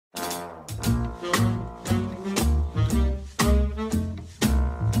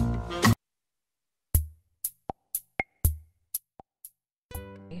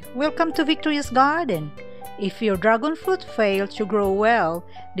Welcome to Victoria's Garden. If your dragon fruit fails to grow well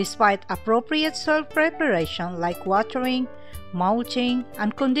despite appropriate soil preparation like watering, mulching,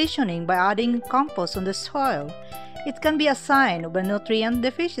 and conditioning by adding compost on the soil, it can be a sign of a nutrient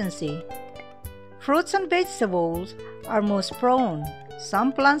deficiency. Fruits and vegetables are most prone.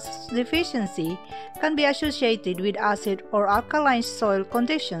 Some plants' deficiency can be associated with acid or alkaline soil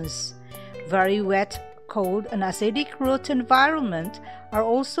conditions. Very wet, cold, and acidic root environment are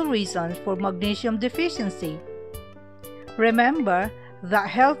also reasons for magnesium deficiency. Remember that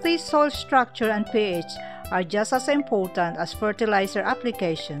healthy soil structure and pH are just as important as fertilizer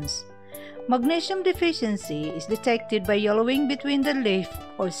applications. Magnesium deficiency is detected by yellowing between the leaf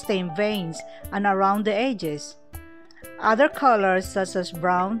or stem veins and around the edges. Other colors such as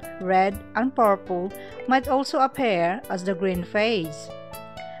brown, red, and purple might also appear as the green fades.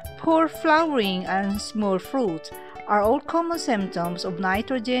 Poor flowering and small fruit are all common symptoms of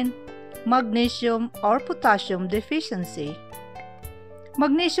nitrogen, magnesium, or potassium deficiency.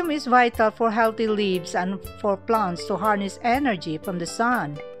 Magnesium is vital for healthy leaves and for plants to harness energy from the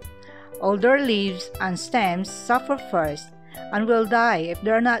sun. Older leaves and stems suffer first and will die if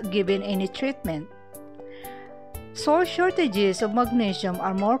they are not given any treatment. Soil shortages of magnesium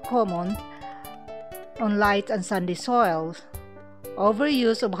are more common on light and sandy soils.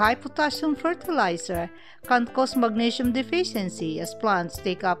 Overuse of high potassium fertilizer can cause magnesium deficiency as plants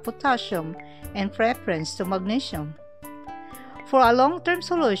take up potassium in preference to magnesium. For a long-term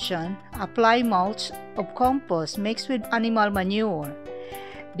solution, apply mulch of compost mixed with animal manure.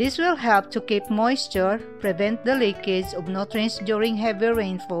 This will help to keep moisture, prevent the leakage of nutrients during heavy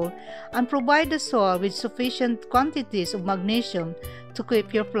rainfall, and provide the soil with sufficient quantities of magnesium to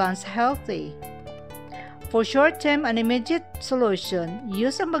keep your plants healthy. For short-term and immediate solution,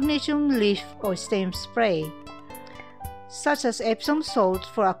 use a magnesium leaf or stem spray, such as Epsom salt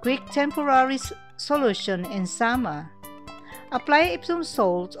for a quick temporary solution in summer. Apply Epsom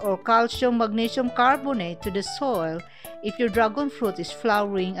salt or calcium magnesium carbonate to the soil if your dragon fruit is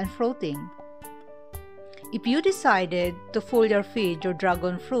flowering and fruiting. If you decided to foliar feed your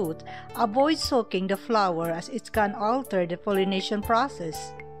dragon fruit, avoid soaking the flower as it can alter the pollination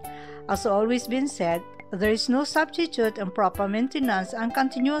process. As always been said, there is no substitute on proper maintenance and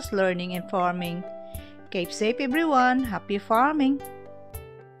continuous learning in farming. Keep safe everyone, happy farming!